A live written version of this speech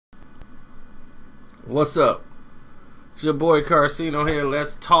What's up? It's your boy Carcino here.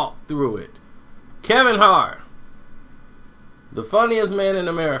 Let's talk through it. Kevin Hart, the funniest man in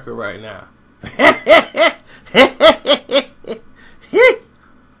America right now.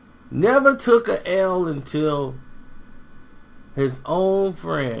 Never took a L until his own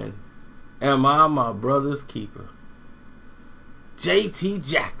friend, am I my brother's keeper, JT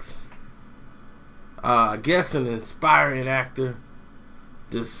Jackson. I guess an inspiring actor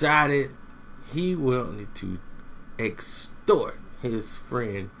decided he wanted to extort his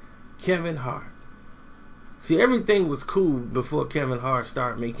friend Kevin Hart. See, everything was cool before Kevin Hart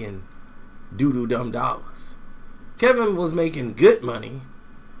started making doo-doo-dumb dollars. Kevin was making good money,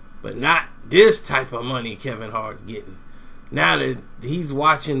 but not this type of money Kevin Hart's getting. Now that he's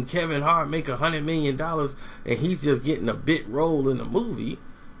watching Kevin Hart make $100 million and he's just getting a bit role in a movie,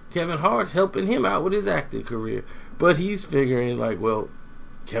 Kevin Hart's helping him out with his acting career. But he's figuring like, well,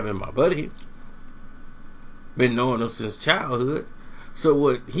 Kevin, my buddy, been knowing him since childhood. So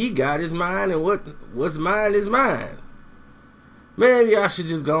what he got is mine, and what's mine is mine. Maybe I should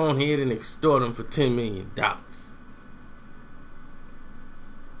just go on ahead and extort him for $10 million.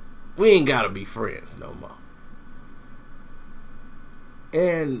 We ain't gotta be friends no more.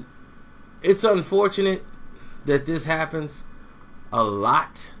 And it's unfortunate that this happens a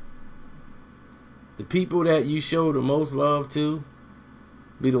lot. The people that you show the most love to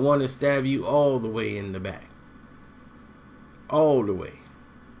be the one that stab you all the way in the back. All the way.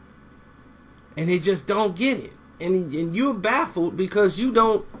 And they just don't get it. And you're baffled because you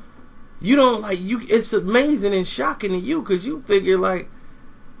don't like, it's amazing and shocking to you because you figure like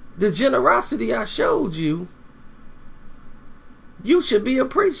the generosity I showed you, you should be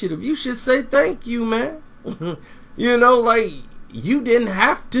appreciative. You should say thank you, man. You know, like, you didn't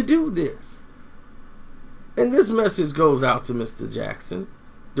have to do this. And this message goes out to Mr. Jackson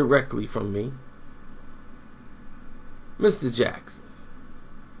directly from me. Mr. Jackson,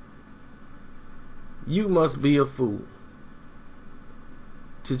 you must be a fool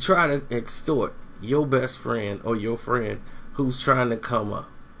to try to extort your best friend or your friend who's trying to come up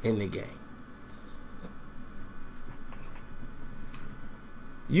in the game.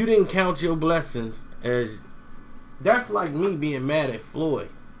 You didn't count your blessings as... That's like me being mad at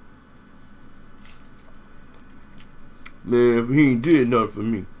Floyd. Man, if he ain't did nothing for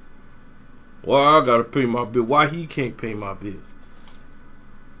me, why I gotta pay my bill? Why he can't pay my bills?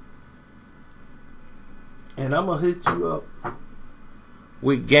 And I'm gonna hit you up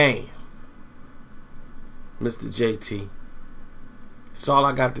with game, Mr. JT. That's all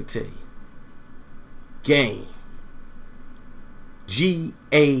I got to tell you. Game.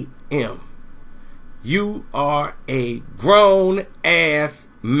 G-A-M. You are a grown ass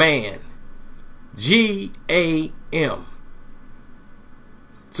man. G-A-M.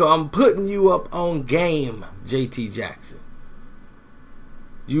 So I'm putting you up on game, JT Jackson.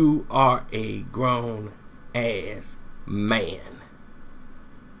 You are a grown ass man.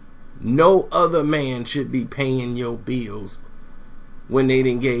 No other man should be paying your bills when they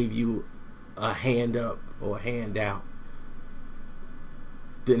done gave you a hand up or a handout,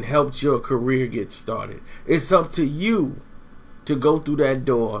 then helped your career get started. It's up to you to go through that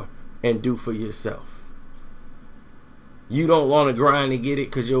door and do for yourself. You don't want to grind and get it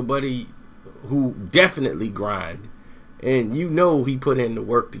because your buddy who definitely grind, and you know he put in the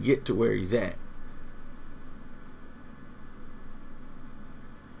work to get to where he's at.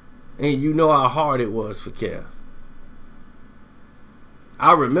 And you know how hard it was for Kev.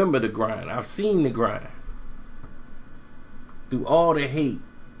 I remember the grind. I've seen the grind. Through all the hate,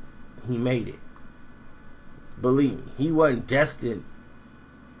 he made it. Believe me, he wasn't destined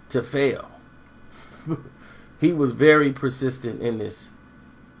to fail. He was very persistent in this.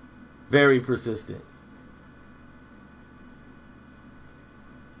 Very persistent.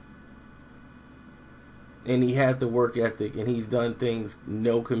 And he had the work ethic, and he's done things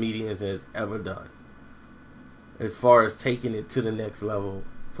no comedian has ever done. As far as taking it to the next level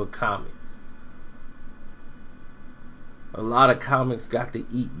for comics. A lot of comics got to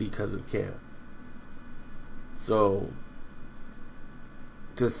eat because of Kev. So,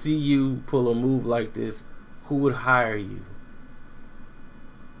 to see you pull a move like this, who would hire you?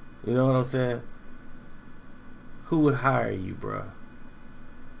 You know what I'm saying? Who would hire you, bruh?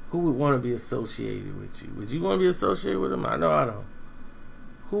 Who would want to be associated with you? Would you want to be associated with him? I know I don't.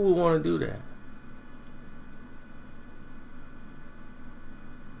 Who would want to do that?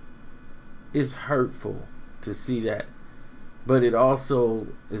 It's hurtful to see that. But it also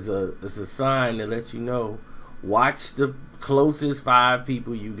is a sign to let you know, watch the closest 5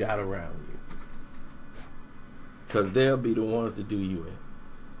 people you got around you. Because they'll be the ones to do you in.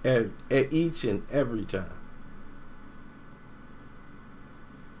 at each and every time.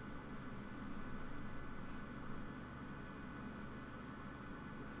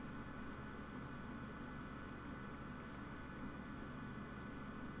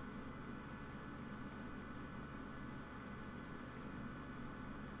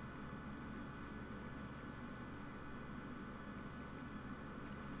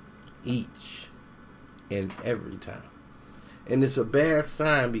 Each and every time. And it's a bad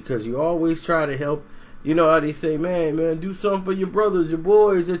sign because you always try to help. You know how they say, man, do something for your brothers, your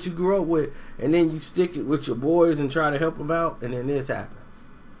boys that you grew up with. And then you stick it with your boys and try to help them out. And then this happens.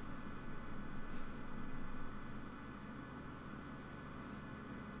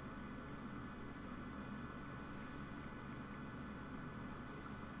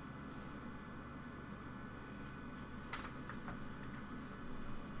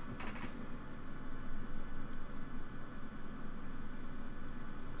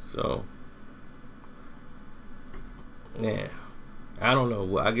 So, yeah, I don't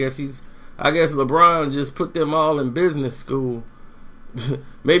know. I guess LeBron just put them all in business school.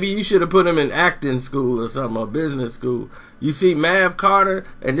 Maybe you should have put him in acting school or something, or business school. You see, Mav Carter,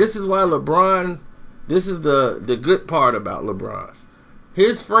 and this is why LeBron, this is the good part about LeBron.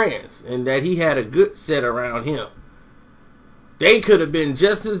 His friends, and that he had a good set around him. They could have been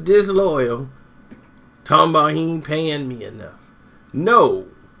just as disloyal, talking about he ain't paying me enough. No.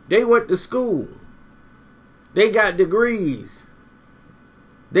 They went to school. They got degrees.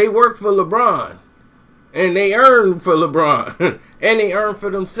 They worked for LeBron. And they earned for LeBron. And they earned for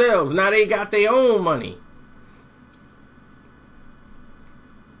themselves. Now they got their own money.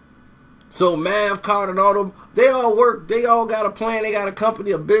 So Mav Carter and all them, they all work. They all got a plan. They got a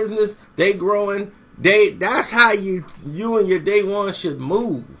company, a business. They growing. That's how you and your day one should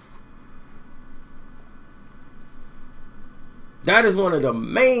move. That is one of the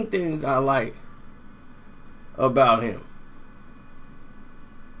main things I like about him.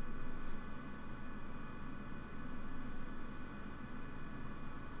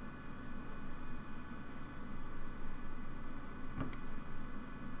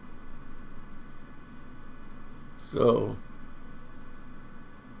 So,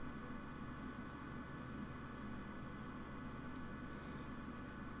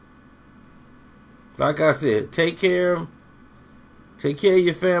 like I said, take care of him. Take care of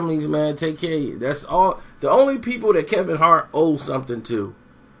your families, man. Take care of you. That's all. The only people that Kevin Hart owes something to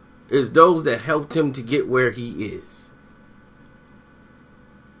is those that helped him to get where he is.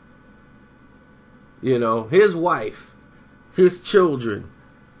 You know, his wife, his children,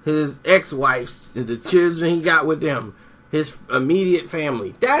 his ex-wives, the children he got with them, his immediate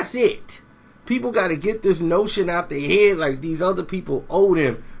family. That's it. People got to get this notion out their head like these other people owe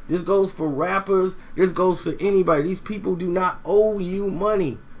them. This goes for rappers. This goes for anybody. These people do not owe you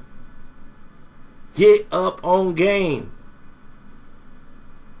money. Get up on game.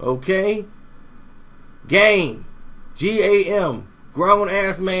 Okay? Game. G-A-M. Grown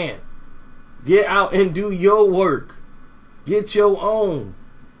ass man. Get out and do your work. Get your own.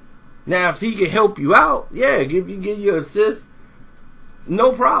 Now, if he can help you out, yeah, give you assist.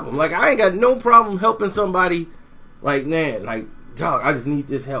 No problem. Like, I ain't got no problem helping somebody like, man, like, dog, I just need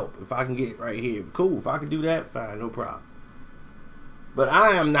this help. If I can get it right here, cool. If I can do that, fine, no problem. But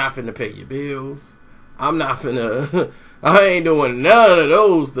I am not finna pay your bills. I'm not finna, I ain't doing none of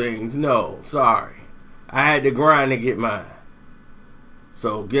those things. No, sorry. I had to grind to get mine.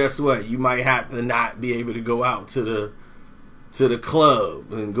 So guess what? You might have to not be able to go out to the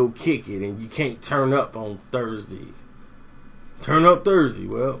club and go kick it, and you can't turn up on Thursdays. Turn up Thursday.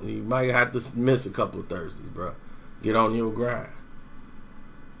 Well, you might have to miss a couple of Thursdays, bro. Get on your grind.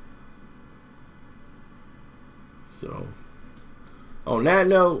 So, on that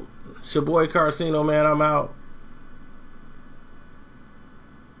note, it's your boy Carcino, man. I'm out.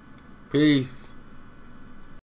 Peace.